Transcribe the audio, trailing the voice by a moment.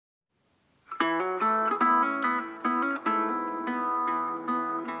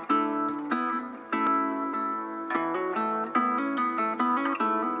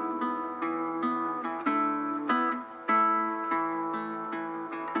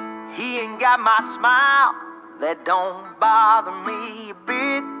He ain't got my smile, that don't bother me a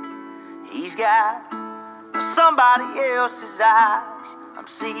bit. He's got somebody else's eyes I'm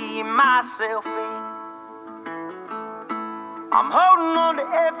seeing myself in. I'm holding on to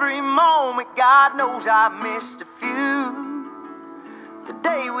every moment, God knows I missed a few. The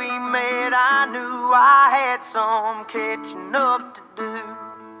day we met I knew I had some catching up to do.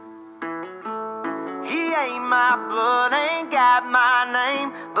 He ain't my blood, ain't got my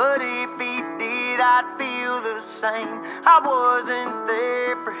name, but if he did I'd feel the same. I wasn't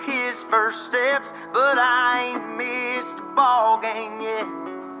there for his first steps, but I ain't missed a ball game yet,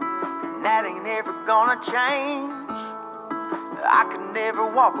 and that ain't ever gonna change. I could never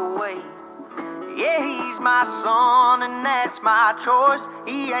walk away. Yeah, he's my son and that's my choice.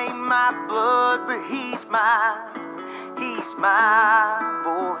 He ain't my blood, but he's my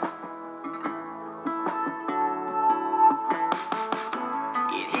boy.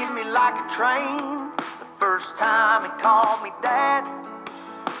 It hit me like a train the first time he called me dad.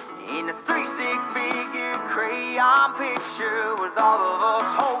 In a 3-stick figure crayon picture with all of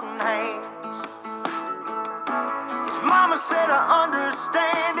us holding hands. His mama said I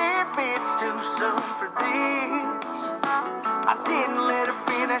understand if it's too soon for this. I didn't let her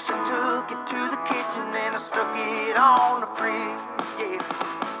finish, I took it to the kitchen and I stuck it on the fridge, yeah.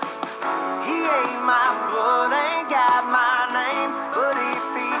 He ain't my blood, ain't got my name, but if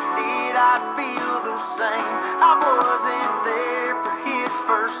he did I'd feel the same. I wasn't there for his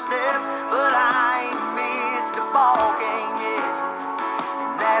first steps, but I ain't missed a ball game yet,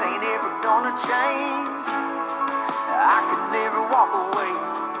 and that ain't ever gonna change. I could never walk away.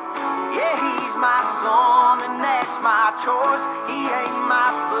 Yeah, he's my son and that's my choice. He ain't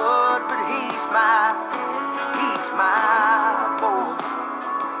my blood, but he's my boy.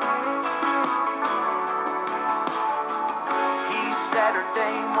 He's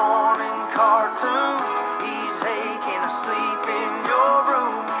Saturday morning cartoons. He's hey, can I sleep in your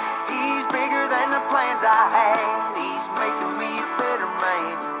room? He's bigger than the plans I had. He's making me a better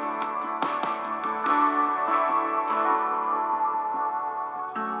man.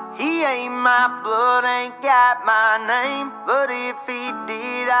 He ain't my blood, ain't got my name, but if he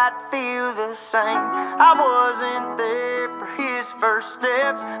did I'd feel the same. I wasn't there for his first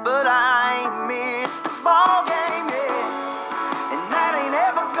steps, but I ain't missed a ball game yet, and that ain't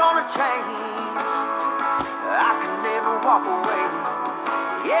ever gonna change. I can never walk away.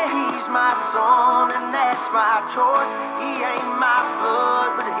 Yeah, he's my son and that's my choice. He ain't my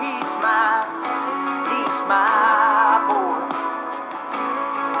blood, but he's my